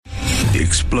The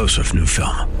explosive new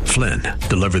film, Flynn,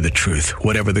 deliver the truth,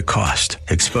 whatever the cost.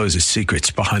 Exposes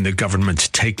secrets behind the government's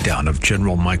takedown of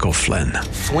General Michael Flynn.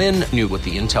 Flynn knew what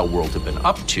the intel world had been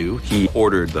up to. He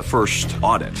ordered the first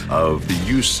audit of the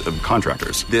use of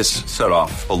contractors. This set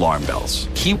off alarm bells.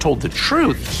 He told the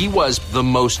truth. He was the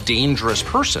most dangerous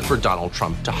person for Donald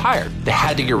Trump to hire. They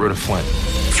had to get rid of Flynn.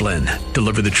 Flynn,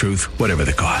 deliver the truth, whatever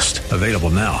the cost. Available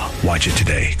now. Watch it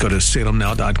today. Go to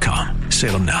salemnow.com.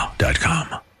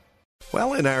 salemnow.com.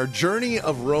 Well, in our journey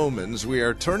of Romans, we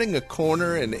are turning a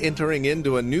corner and entering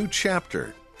into a new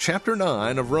chapter, chapter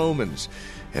 9 of Romans,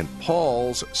 and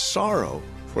Paul's sorrow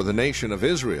for the nation of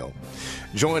Israel.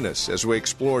 Join us as we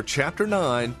explore chapter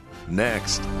 9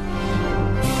 next.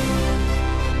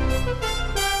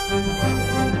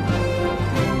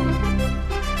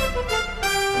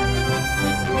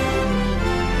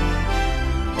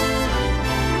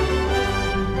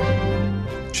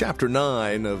 Chapter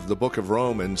 9 of the book of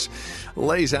Romans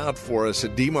lays out for us a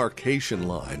demarcation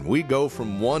line. We go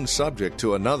from one subject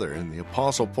to another, and the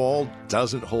Apostle Paul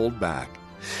doesn't hold back.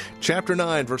 Chapter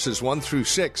 9, verses 1 through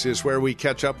 6 is where we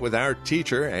catch up with our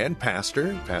teacher and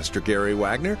pastor, Pastor Gary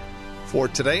Wagner, for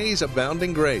today's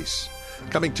Abounding Grace,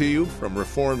 coming to you from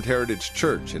Reformed Heritage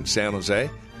Church in San Jose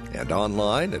and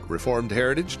online at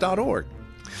reformedheritage.org.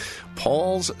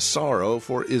 Paul's sorrow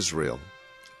for Israel.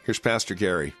 Here's Pastor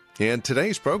Gary and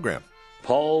today's program.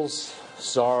 Paul's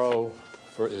sorrow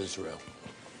for Israel.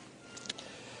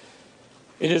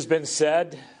 It has been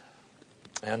said,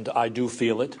 and I do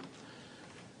feel it,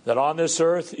 that on this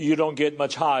earth you don't get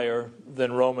much higher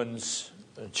than Romans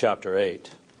chapter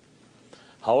 8.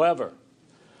 However,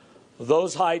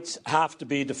 those heights have to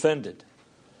be defended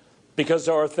because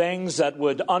there are things that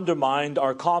would undermine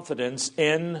our confidence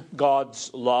in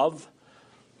God's love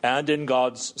and in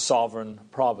God's sovereign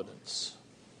providence.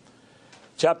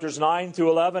 Chapters 9 through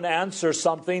 11 answer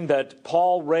something that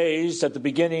Paul raised at the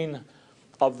beginning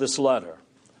of this letter.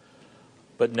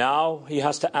 But now he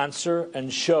has to answer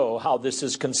and show how this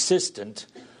is consistent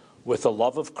with the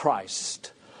love of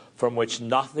Christ, from which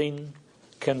nothing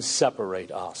can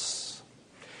separate us.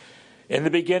 In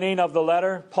the beginning of the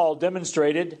letter, Paul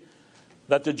demonstrated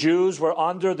that the Jews were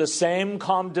under the same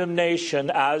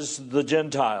condemnation as the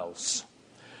Gentiles.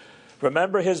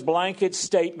 Remember his blanket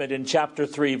statement in chapter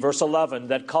 3, verse 11,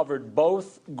 that covered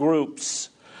both groups.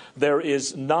 There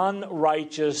is none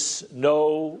righteous,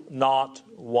 no, not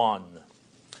one.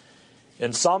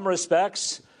 In some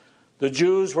respects, the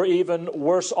Jews were even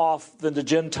worse off than the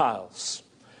Gentiles.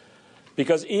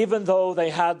 Because even though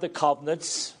they had the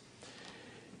covenants,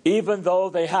 even though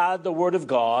they had the Word of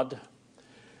God,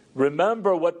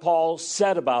 remember what Paul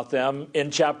said about them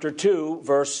in chapter 2,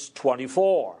 verse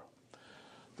 24.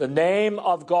 The name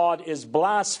of God is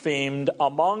blasphemed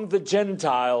among the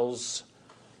Gentiles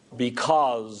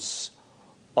because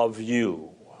of you.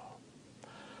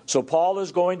 So Paul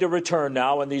is going to return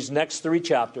now in these next 3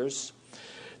 chapters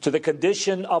to the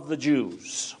condition of the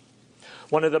Jews.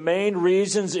 One of the main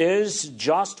reasons is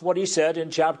just what he said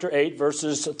in chapter 8,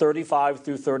 verses 35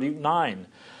 through 39.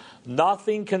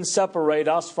 Nothing can separate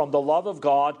us from the love of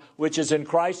God, which is in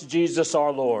Christ Jesus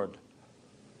our Lord.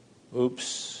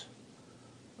 Oops.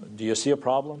 Do you see a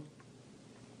problem?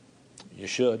 You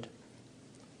should.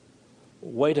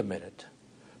 Wait a minute.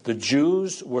 The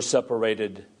Jews were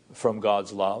separated from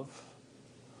God's love,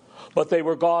 but they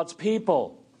were God's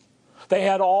people. They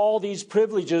had all these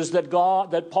privileges that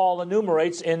Paul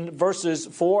enumerates in verses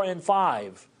 4 and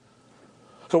 5.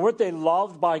 So weren't they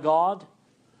loved by God?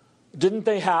 Didn't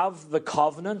they have the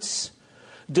covenants?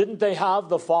 Didn't they have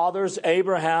the fathers,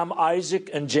 Abraham,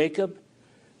 Isaac, and Jacob?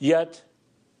 Yet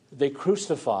they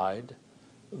crucified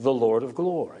the Lord of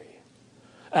glory.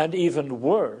 And even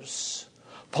worse,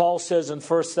 Paul says in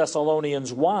 1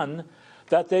 Thessalonians 1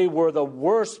 that they were the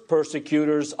worst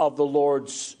persecutors of the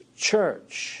Lord's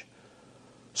church.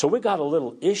 So we got a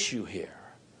little issue here.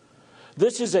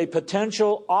 This is a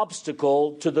potential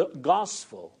obstacle to the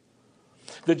gospel.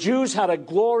 The Jews had a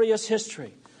glorious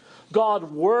history.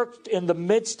 God worked in the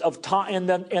midst of time,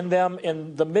 in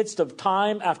the midst of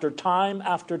time after time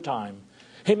after time.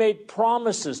 He made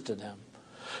promises to them.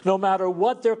 No matter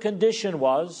what their condition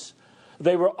was,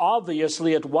 they were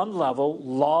obviously at one level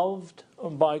loved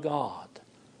by God.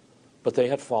 But they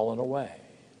had fallen away.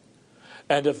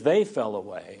 And if they fell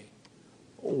away,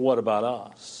 what about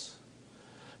us?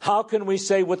 How can we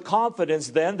say with confidence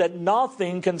then that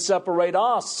nothing can separate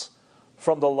us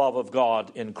from the love of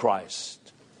God in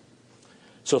Christ?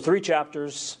 So 3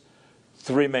 chapters,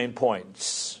 3 main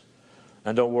points.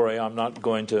 And don't worry, I'm not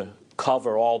going to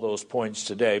cover all those points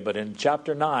today, but in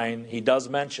chapter 9, he does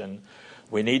mention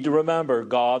we need to remember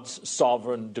God's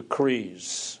sovereign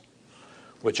decrees.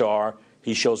 which are,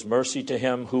 he shows mercy to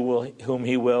him whom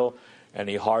he will, and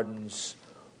he hardens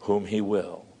whom he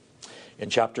will. In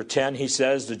chapter 10, he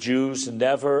says the Jews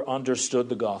never understood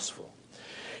the gospel.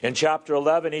 In chapter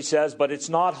 11, he says, but it's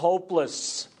not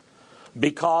hopeless,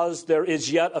 because there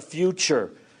is yet a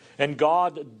future, and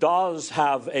God does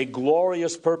have a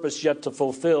glorious purpose yet to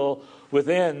fulfill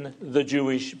within the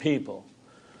Jewish people.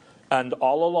 And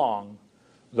all along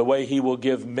the way, he will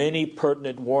give many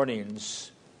pertinent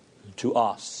warnings to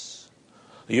us.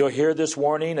 You'll hear this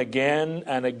warning again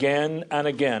and again and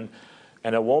again,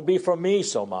 and it won't be from me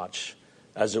so much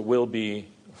as it will be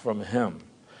from him.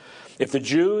 If the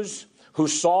Jews who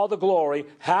saw the glory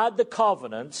had the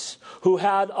covenants, who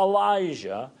had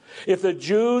Elijah, if the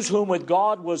Jews whom with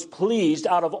God was pleased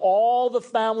out of all the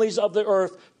families of the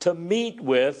earth to meet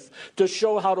with, to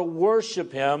show how to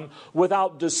worship him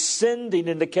without descending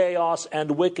into chaos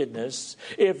and wickedness,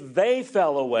 if they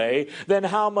fell away, then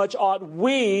how much ought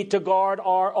we to guard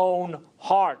our own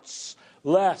hearts,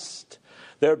 lest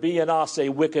there be in us a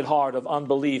wicked heart of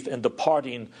unbelief and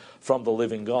departing from the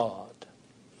living God.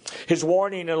 His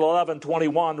warning in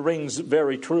 11:21 rings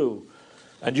very true,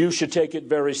 and you should take it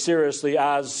very seriously,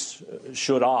 as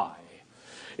should I.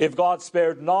 If God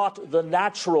spared not the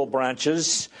natural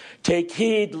branches, take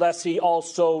heed lest he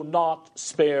also not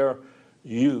spare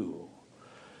you.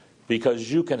 Because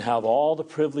you can have all the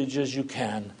privileges you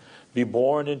can, be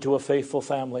born into a faithful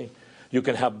family. You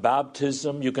can have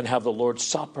baptism, you can have the Lord's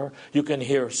Supper, you can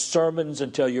hear sermons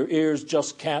until your ears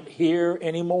just can't hear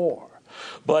anymore.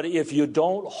 But if you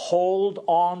don't hold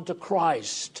on to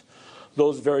Christ,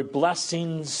 those very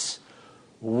blessings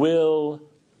will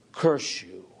curse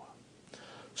you.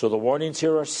 So the warnings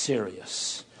here are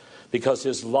serious, because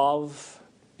his love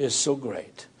is so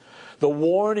great. The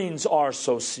warnings are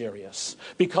so serious,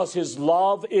 because his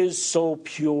love is so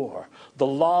pure. The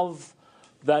love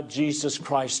that Jesus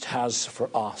Christ has for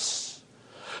us.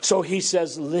 So he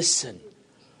says, listen,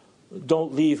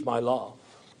 don't leave my love.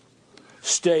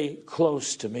 Stay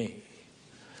close to me.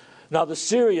 Now, the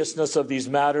seriousness of these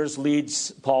matters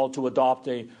leads Paul to adopt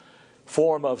a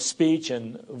form of speech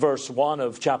in verse 1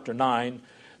 of chapter 9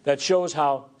 that shows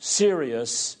how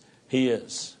serious he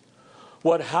is.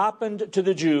 What happened to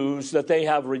the Jews, that they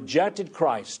have rejected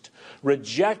Christ,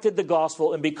 rejected the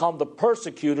gospel, and become the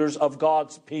persecutors of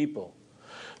God's people.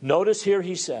 Notice here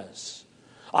he says,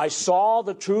 I saw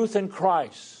the truth in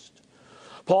Christ.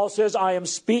 Paul says, I am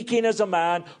speaking as a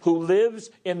man who lives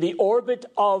in the orbit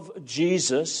of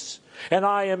Jesus, and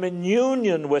I am in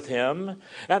union with him,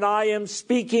 and I am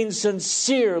speaking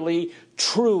sincerely,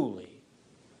 truly.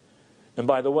 And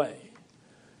by the way,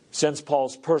 since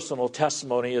Paul's personal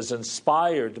testimony is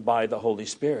inspired by the Holy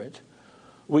Spirit,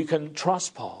 we can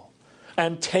trust Paul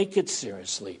and take it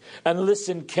seriously and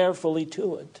listen carefully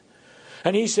to it.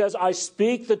 And he says, I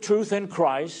speak the truth in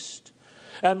Christ,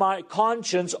 and my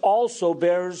conscience also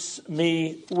bears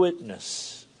me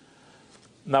witness.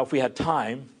 Now, if we had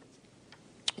time,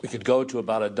 we could go to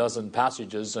about a dozen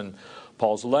passages in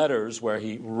Paul's letters where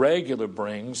he regularly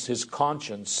brings his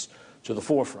conscience to the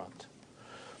forefront.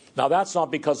 Now, that's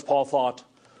not because Paul thought,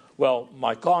 well,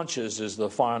 my conscience is the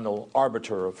final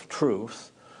arbiter of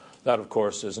truth. That, of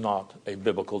course, is not a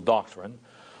biblical doctrine.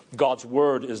 God's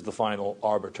word is the final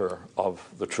arbiter of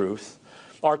the truth.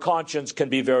 Our conscience can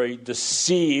be very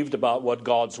deceived about what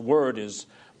God's word is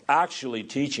actually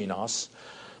teaching us.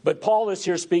 But Paul is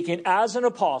here speaking as an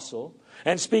apostle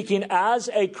and speaking as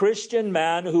a Christian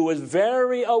man who is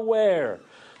very aware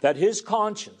that his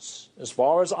conscience, as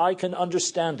far as I can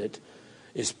understand it,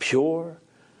 is pure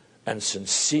and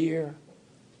sincere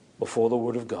before the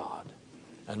word of God.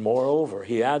 And moreover,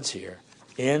 he adds here,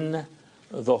 in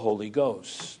the Holy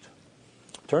Ghost.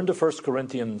 Turn to 1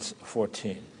 Corinthians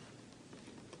 14.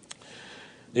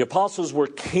 The apostles were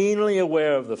keenly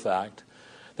aware of the fact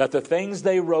that the things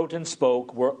they wrote and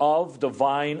spoke were of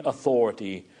divine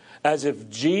authority, as if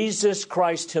Jesus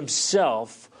Christ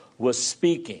himself was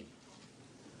speaking.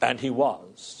 And he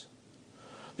was.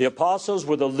 The apostles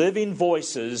were the living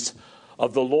voices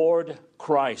of the Lord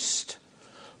Christ.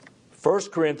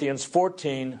 1 Corinthians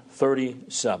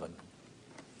 14:37.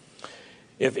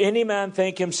 If any man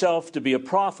think himself to be a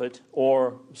prophet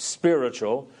or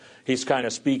spiritual, he's kind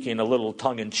of speaking a little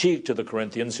tongue-in-cheek to the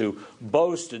Corinthians who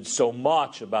boasted so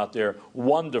much about their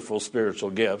wonderful spiritual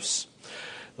gifts.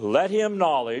 Let him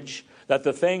acknowledge that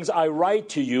the things I write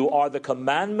to you are the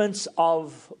commandments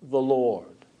of the Lord.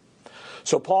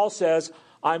 So Paul says,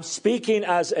 I'm speaking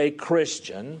as a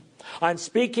Christian. I'm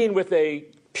speaking with a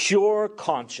pure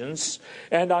conscience,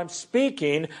 and I'm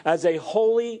speaking as a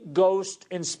Holy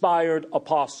Ghost-inspired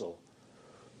apostle.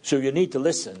 So you need to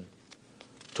listen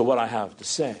to what I have to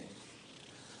say.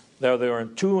 there are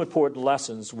two important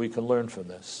lessons we can learn from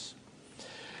this.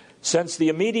 Since the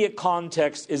immediate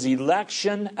context is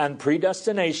election and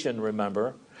predestination,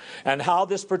 remember, and how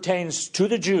this pertains to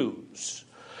the Jews,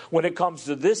 when it comes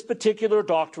to this particular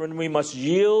doctrine, we must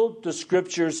yield to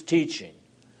Scripture's teaching.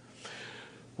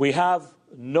 We have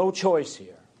no choice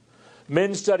here.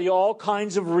 Men study all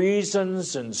kinds of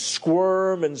reasons and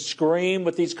squirm and scream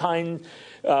with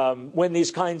when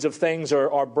these kinds of things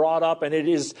are brought up, and it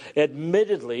is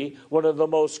admittedly one of the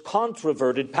most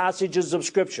controverted passages of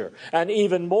Scripture. And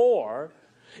even more,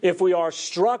 if we are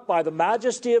struck by the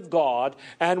majesty of God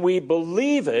and we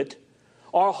believe it,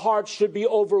 our hearts should be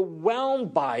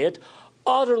overwhelmed by it,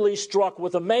 utterly struck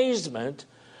with amazement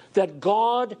that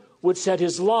God would set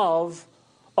His love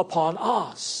upon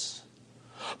us.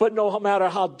 But no matter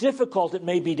how difficult it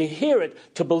may be to hear it,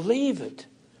 to believe it,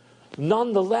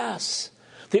 nonetheless,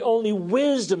 the only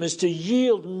wisdom is to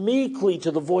yield meekly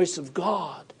to the voice of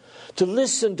God, to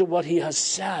listen to what He has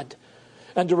said,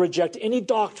 and to reject any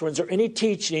doctrines or any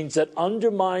teachings that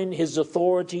undermine His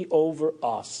authority over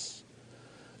us.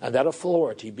 And that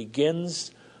authority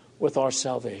begins with our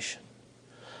salvation.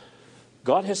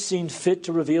 God has seen fit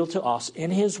to reveal to us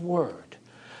in His Word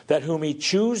that whom He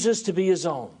chooses to be His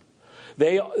own,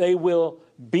 they will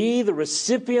be the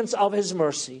recipients of His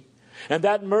mercy, and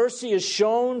that mercy is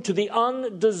shown to the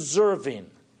undeserving.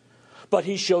 But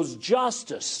He shows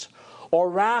justice or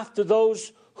wrath to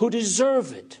those who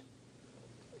deserve it,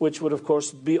 which would, of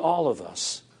course, be all of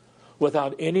us,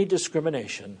 without any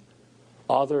discrimination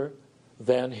other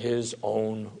than His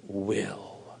own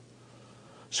will.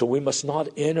 So we must not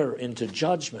enter into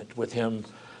judgment with Him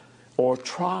or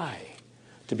try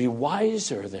to be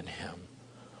wiser than Him.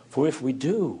 For if we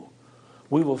do,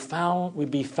 we will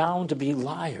be found to be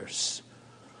liars.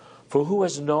 For who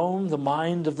has known the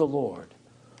mind of the Lord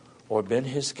or been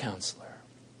His counselor?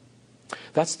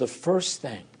 That's the first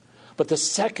thing. But the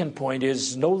second point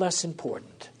is no less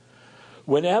important.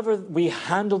 Whenever we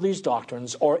handle these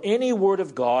doctrines or any word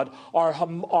of God, our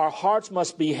hearts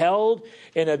must be held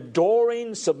in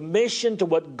adoring submission to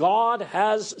what God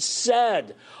has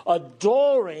said.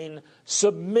 Adoring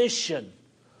submission.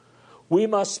 We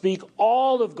must speak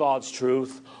all of God's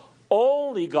truth,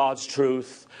 only God's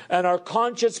truth, and our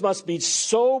conscience must be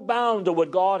so bound to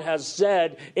what God has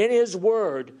said in His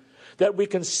Word that we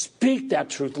can speak that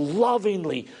truth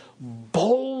lovingly,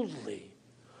 boldly,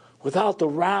 without the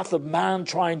wrath of man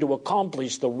trying to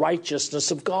accomplish the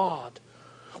righteousness of God.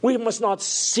 We must not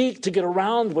seek to get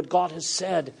around what God has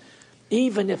said,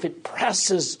 even if it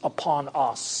presses upon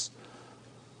us.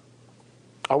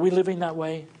 Are we living that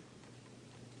way?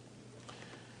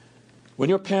 When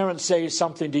your parents say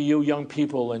something to you, young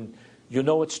people, and you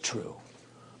know it's true,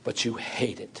 but you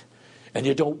hate it, and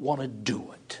you don't want to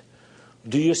do it,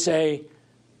 do you say,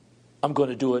 I'm going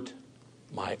to do it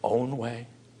my own way?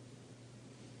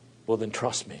 Well, then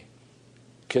trust me.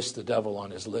 Kiss the devil on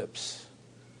his lips.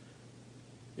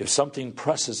 If something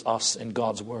presses us in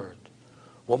God's Word,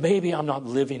 well, maybe I'm not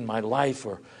living my life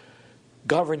or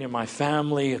governing my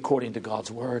family according to God's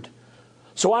Word.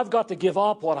 So I've got to give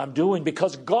up what I'm doing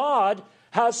because God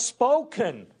has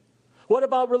spoken. What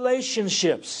about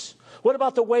relationships? What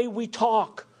about the way we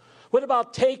talk? What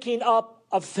about taking up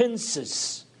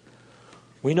offenses?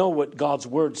 We know what God's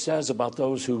Word says about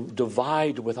those who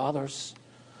divide with others.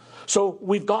 So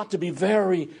we've got to be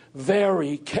very,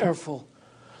 very careful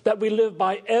that we live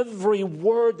by every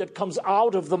word that comes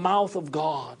out of the mouth of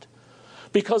God.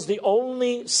 Because the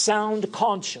only sound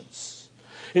conscience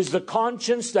is the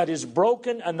conscience that is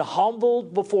broken and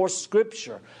humbled before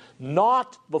Scripture.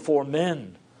 Not before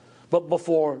men, but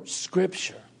before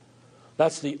Scripture.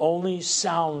 That's the only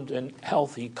sound and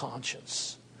healthy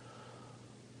conscience.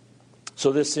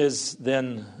 So this is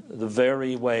then the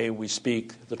very way we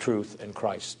speak the truth in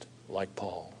Christ, like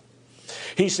Paul.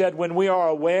 He said, when we are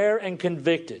aware and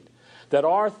convicted that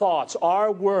our thoughts,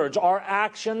 our words, our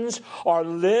actions are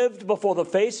lived before the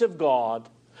face of God,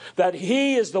 that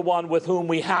He is the one with whom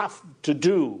we have to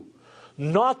do,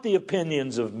 not the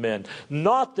opinions of men,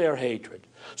 not their hatred.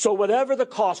 So whatever the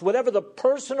cost, whatever the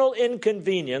personal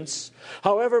inconvenience,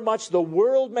 however much the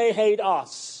world may hate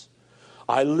us,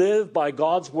 I live by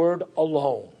God's Word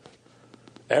alone.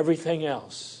 Everything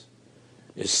else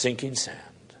is sinking sand.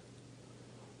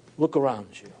 Look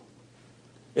around you.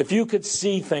 If you could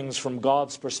see things from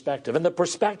God's perspective, and the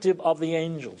perspective of the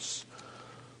angels,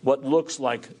 what looks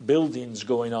like buildings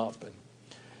going up and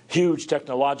huge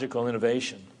technological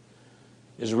innovation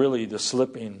is really the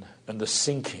slipping and the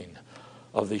sinking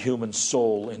of the human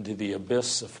soul into the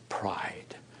abyss of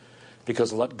pride.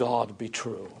 Because let God be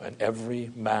true and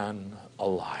every man a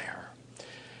liar.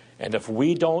 And if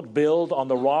we don't build on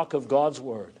the rock of God's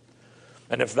Word,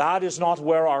 and if that is not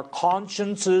where our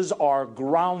consciences are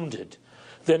grounded,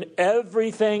 then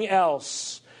everything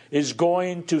else is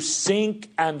going to sink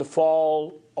and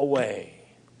fall away.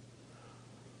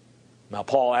 Now,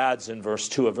 Paul adds in verse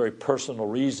 2 a very personal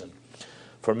reason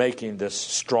for making this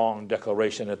strong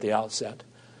declaration at the outset,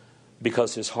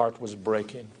 because his heart was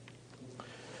breaking.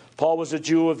 Paul was a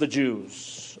Jew of the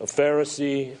Jews, a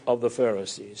Pharisee of the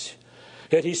Pharisees.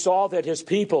 Yet he saw that his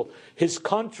people, his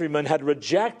countrymen, had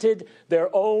rejected their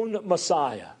own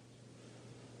Messiah.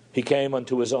 He came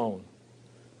unto his own,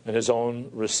 and his own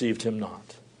received him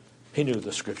not. He knew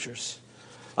the Scriptures.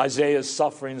 Isaiah's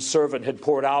suffering servant had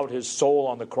poured out his soul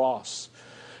on the cross.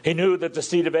 He knew that the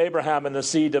seed of Abraham and the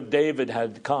seed of David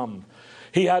had come.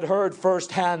 He had heard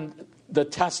firsthand the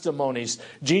testimonies.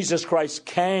 Jesus Christ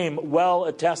came well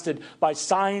attested by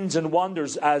signs and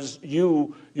wonders, as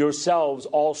you yourselves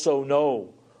also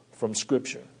know from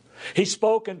Scripture. He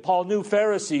spoke, and Paul knew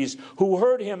Pharisees who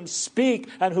heard him speak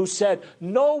and who said,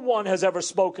 "No one has ever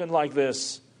spoken like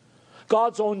this."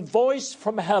 God's own voice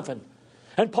from heaven.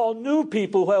 And Paul knew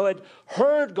people who had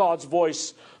heard God's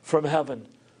voice from heaven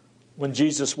when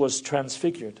Jesus was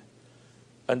transfigured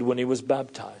and when he was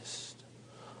baptized.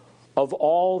 Of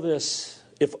all this,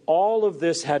 if all of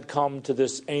this had come to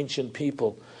this ancient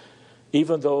people,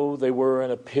 even though they were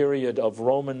in a period of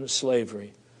Roman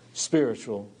slavery,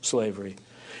 spiritual slavery,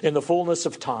 in the fullness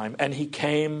of time, and he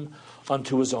came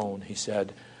unto his own, he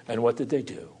said, and what did they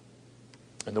do?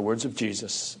 In the words of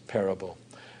Jesus' parable,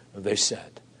 they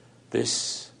said,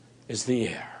 "This is the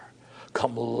heir.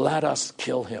 Come, let us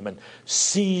kill him and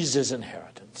seize his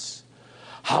inheritance."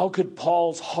 How could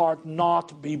Paul's heart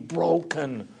not be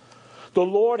broken? The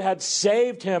Lord had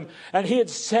saved him, and he had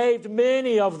saved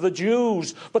many of the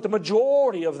Jews, but the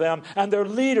majority of them and their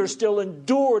leaders still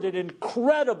endured an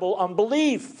incredible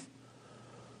unbelief.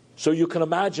 So you can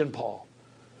imagine Paul.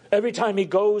 Every time he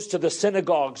goes to the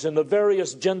synagogues in the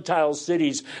various Gentile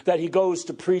cities that he goes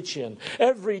to preach in,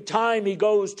 every time he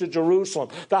goes to Jerusalem,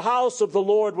 the house of the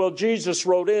Lord where Jesus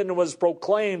rode in and was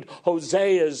proclaimed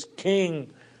Hosea's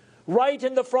king, right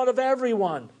in the front of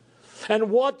everyone.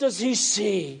 And what does he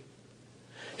see?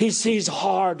 He sees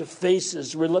hard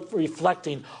faces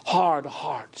reflecting hard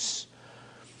hearts.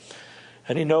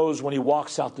 And he knows when he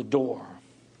walks out the door,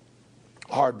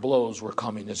 hard blows were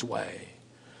coming his way.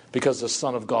 Because the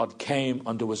Son of God came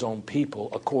unto his own people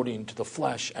according to the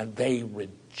flesh, and they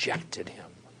rejected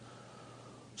him.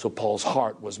 So Paul's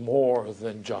heart was more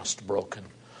than just broken.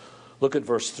 Look at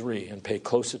verse 3 and pay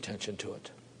close attention to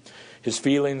it. His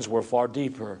feelings were far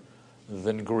deeper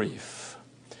than grief.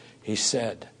 He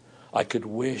said, "I could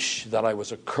wish that I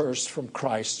was accursed from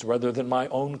Christ rather than my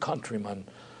own countrymen,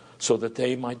 so that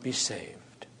they might be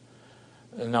saved."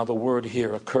 And now the word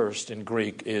here, accursed, in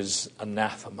Greek is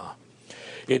anathema.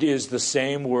 It is the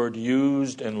same word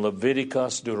used in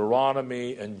Leviticus,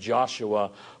 Deuteronomy, and Joshua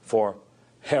for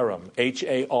haram,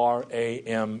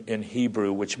 Haram in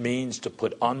Hebrew, which means to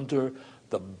put under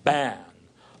the ban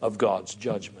of God's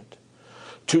judgment,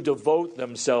 to devote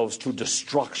themselves to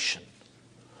destruction.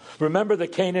 Remember the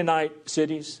Canaanite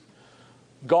cities?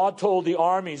 God told the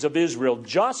armies of Israel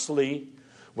justly,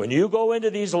 when you go into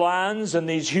these lands and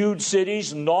these huge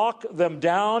cities, knock them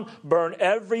down, burn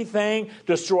everything,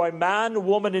 destroy man,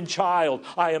 woman, and child.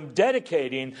 I am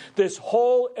dedicating this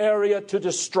whole area to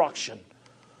destruction.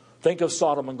 Think of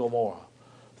Sodom and Gomorrah.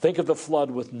 Think of the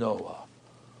flood with Noah.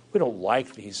 We don't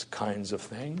like these kinds of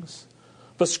things.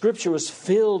 But Scripture is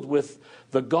filled with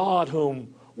the God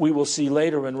whom we will see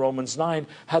later in Romans 9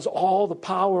 has all the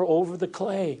power over the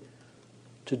clay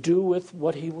to do with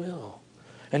what he will.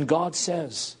 And God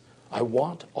says, I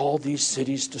want all these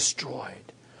cities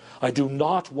destroyed. I do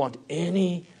not want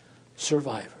any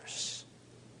survivors.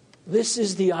 This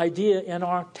is the idea in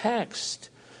our text.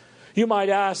 You might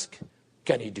ask,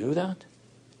 can he do that?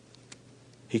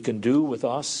 He can do with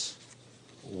us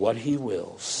what he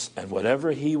wills. And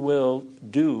whatever he will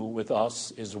do with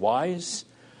us is wise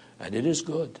and it is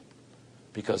good,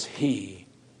 because he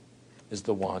is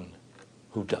the one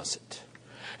who does it.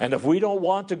 And if we don't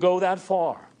want to go that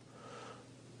far,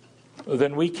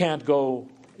 then we can't go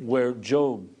where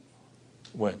Job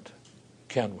went,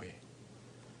 can we?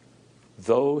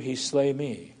 Though he slay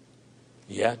me,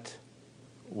 yet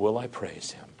will I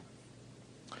praise him.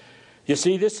 You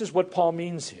see, this is what Paul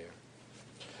means here.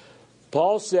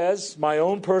 Paul says, my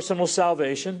own personal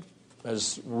salvation,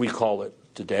 as we call it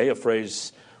today, a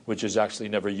phrase which is actually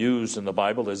never used in the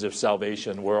Bible, as if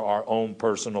salvation were our own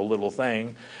personal little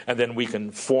thing, and then we can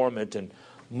form it and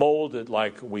mold it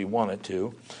like we want it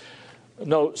to.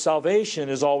 No, salvation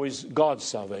is always God's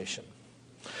salvation.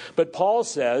 But Paul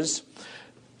says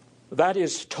that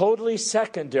is totally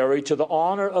secondary to the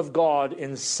honor of God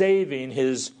in saving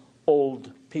his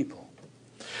old people.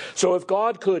 So if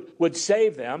God would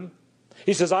save them,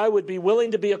 he says, I would be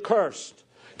willing to be accursed,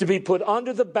 to be put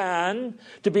under the ban,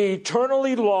 to be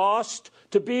eternally lost,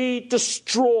 to be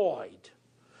destroyed.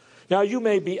 Now you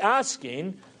may be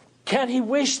asking, can he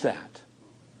wish that?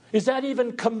 Is that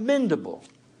even commendable?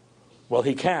 Well,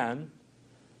 he can,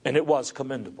 and it was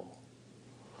commendable.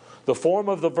 The form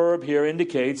of the verb here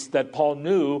indicates that Paul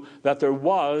knew that there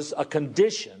was a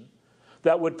condition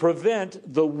that would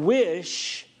prevent the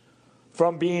wish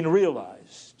from being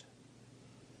realized.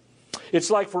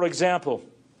 It's like, for example,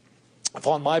 if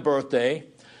on my birthday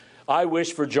I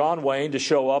wish for John Wayne to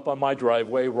show up on my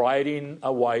driveway riding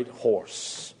a white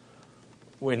horse.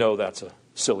 We know that's a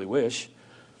silly wish.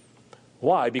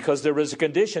 Why? Because there is a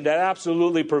condition that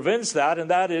absolutely prevents that, and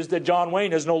that is that John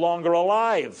Wayne is no longer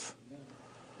alive.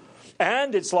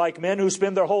 And it's like men who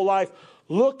spend their whole life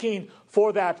looking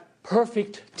for that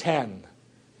perfect 10.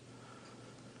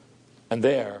 And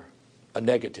there, a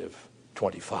negative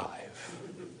 25.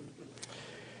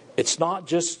 It's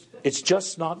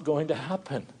just not going to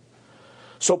happen.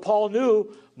 So Paul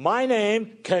knew, my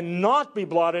name cannot be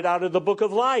blotted out of the book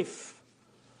of life.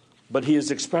 But he is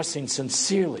expressing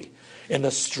sincerely, in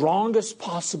the strongest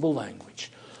possible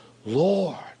language,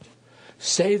 Lord,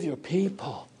 save your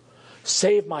people.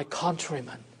 Save my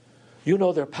countrymen. You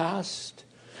know their past.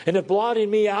 And if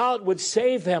blotting me out would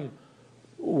save them,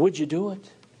 would you do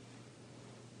it?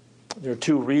 There are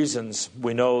two reasons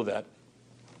we know that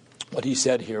what he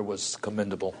said here was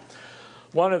commendable.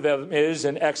 One of them is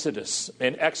in Exodus.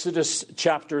 In Exodus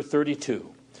chapter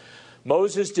 32.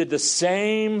 Moses did the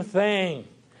same thing.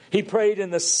 He prayed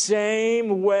in the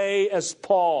same way as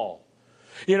Paul.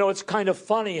 You know, it's kind of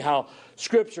funny how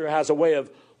Scripture has a way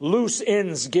of loose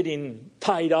ends getting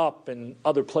tied up in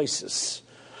other places.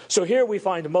 So here we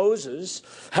find Moses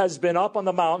has been up on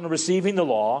the mountain receiving the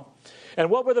law.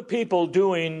 And what were the people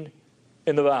doing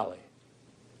in the valley?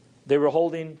 They were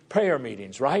holding prayer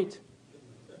meetings, right?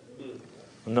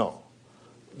 No,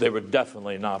 they were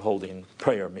definitely not holding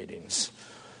prayer meetings.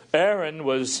 Aaron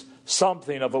was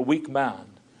something of a weak man.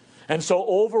 And so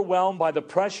overwhelmed by the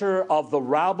pressure of the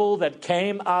rabble that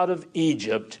came out of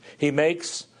Egypt, he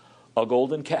makes a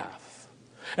golden calf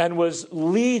and was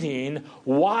leading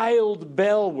wild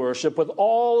Baal worship with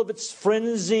all of its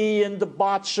frenzy and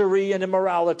debauchery and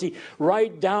immorality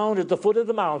right down at the foot of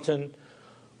the mountain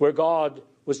where God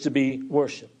was to be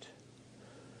worshipped.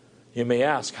 You may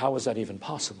ask, how is that even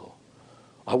possible?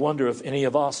 I wonder if any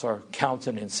of us are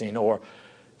countenancing or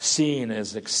seeing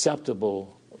as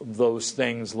acceptable those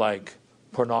things like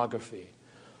pornography,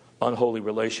 unholy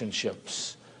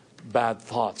relationships, bad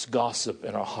thoughts, gossip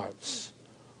in our hearts.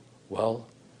 Well,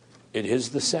 it is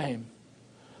the same.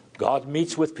 God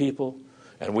meets with people,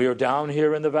 and we are down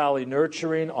here in the valley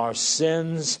nurturing our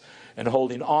sins and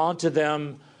holding on to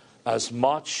them as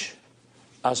much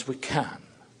as we can.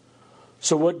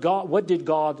 So what did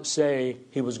God say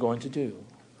he was going to do?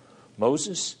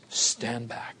 Moses, stand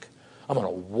back. I'm going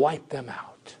to wipe them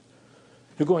out.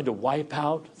 You're going to wipe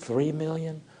out 3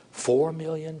 million, 4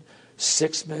 million,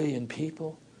 6 million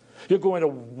people. You're going to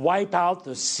wipe out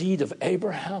the seed of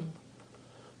Abraham.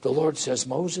 The Lord says,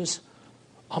 Moses,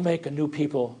 I'll make a new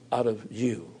people out of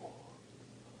you.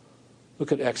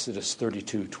 Look at Exodus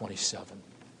 32:27.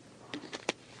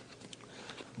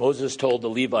 Moses told the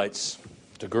Levites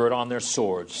to gird on their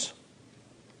swords,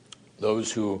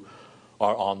 those who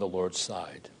are on the Lord's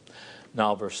side.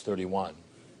 Now verse 31.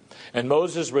 And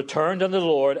Moses returned unto the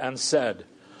Lord and said,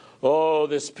 Oh,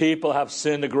 this people have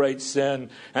sinned a great sin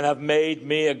and have made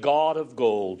me a god of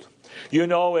gold. You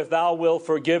know, if thou wilt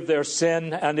forgive their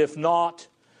sin, and if not,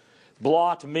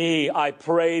 blot me, I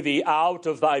pray thee, out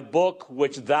of thy book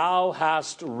which thou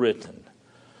hast written.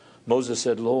 Moses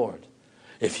said, Lord,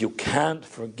 if you can't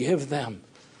forgive them,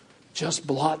 just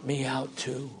blot me out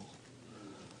too.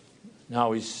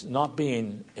 Now, he's not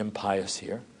being impious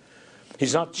here.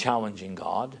 He's not challenging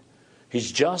God.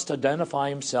 He's just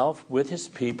identifying himself with his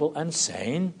people and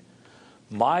saying,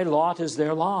 my lot is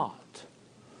their lot.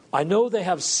 I know they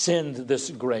have sinned this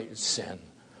great sin.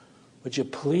 Would you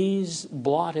please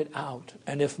blot it out?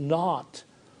 And if not,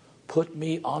 put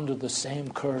me under the same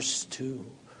curse too.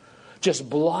 Just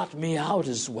blot me out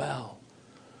as well.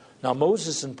 Now,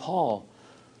 Moses and Paul,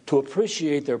 to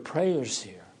appreciate their prayers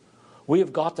here, we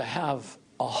have got to have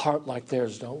a heart like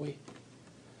theirs, don't we?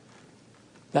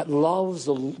 That loves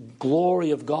the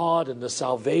glory of God and the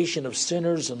salvation of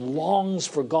sinners and longs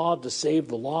for God to save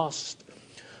the lost,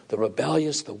 the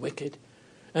rebellious, the wicked,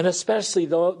 and especially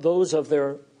those of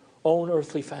their own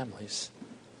earthly families.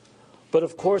 But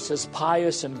of course, as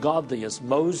pious and godly as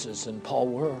Moses and Paul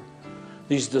were,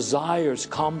 these desires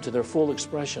come to their full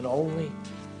expression only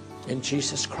in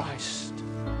Jesus Christ.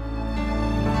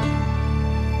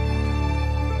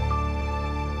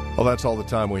 Well, that's all the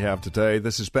time we have today.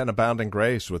 This has been Abounding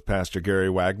Grace with Pastor Gary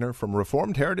Wagner from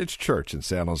Reformed Heritage Church in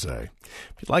San Jose.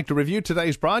 If you'd like to review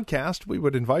today's broadcast, we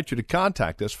would invite you to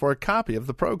contact us for a copy of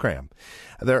the program.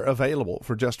 They're available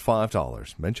for just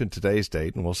 $5. Mention today's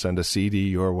date and we'll send a CD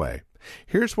your way.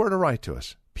 Here's where to write to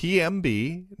us.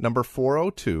 PMB number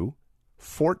 402,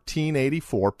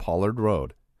 1484 Pollard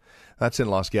Road. That's in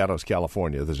Los Gatos,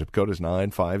 California. The zip code is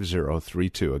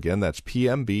 95032. Again, that's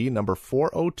PMB number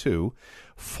 402,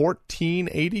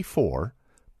 1484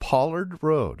 Pollard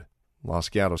Road. Los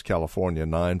Gatos, California,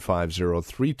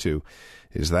 95032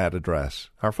 is that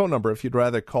address. Our phone number, if you'd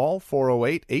rather call,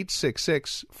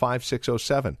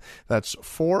 408-866-5607. That's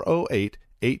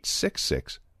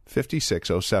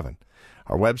 408-866-5607.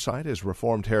 Our website is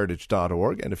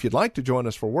reformedheritage.org, and if you'd like to join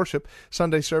us for worship,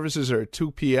 Sunday services are at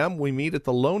 2 p.m. We meet at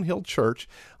the Lone Hill Church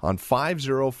on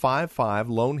 5055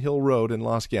 Lone Hill Road in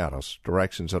Los Gatos.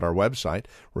 Directions at our website,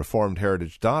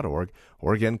 reformedheritage.org,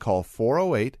 or again, call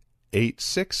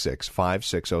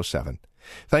 408-866-5607.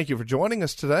 Thank you for joining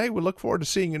us today. We look forward to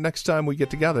seeing you next time we get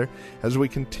together as we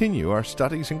continue our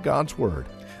studies in God's Word.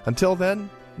 Until then,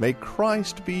 may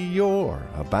Christ be your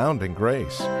abounding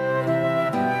grace.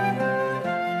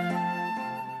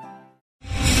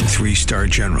 3-star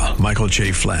General Michael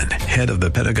J. Flynn, head of the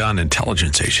Pentagon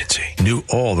Intelligence Agency, knew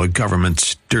all the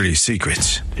government's dirty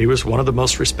secrets. He was one of the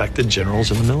most respected generals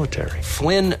in the military.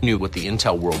 Flynn knew what the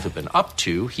intel world had been up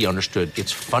to. He understood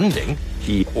its funding.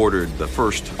 He ordered the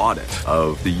first audit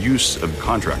of the use of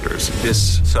contractors.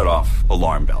 This set off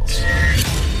alarm bells.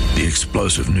 The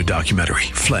explosive new documentary,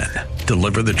 Flynn,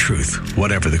 Deliver the Truth,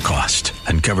 Whatever the Cost,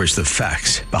 uncovers the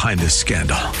facts behind this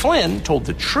scandal. Flynn told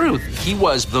the truth. He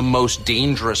was the most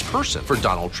dangerous person for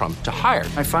Donald Trump to hire.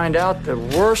 I find out the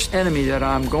worst enemy that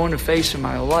I'm going to face in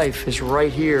my life is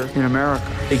right here in America.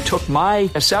 They took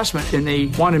my assessment and they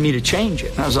wanted me to change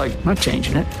it. And I was like, I'm not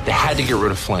changing it. They had to get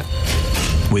rid of Flynn.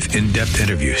 With in-depth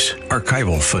interviews,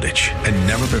 archival footage, and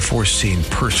never-before-seen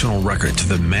personal records of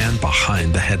the man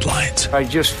behind the headlines. I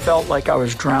just felt like I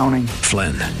was drowning.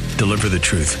 Flynn, Deliver the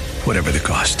Truth, Whatever the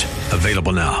Cost.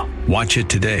 Available now. Watch it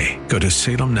today. Go to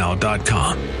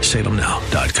salemnow.com.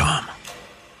 salemnow.com.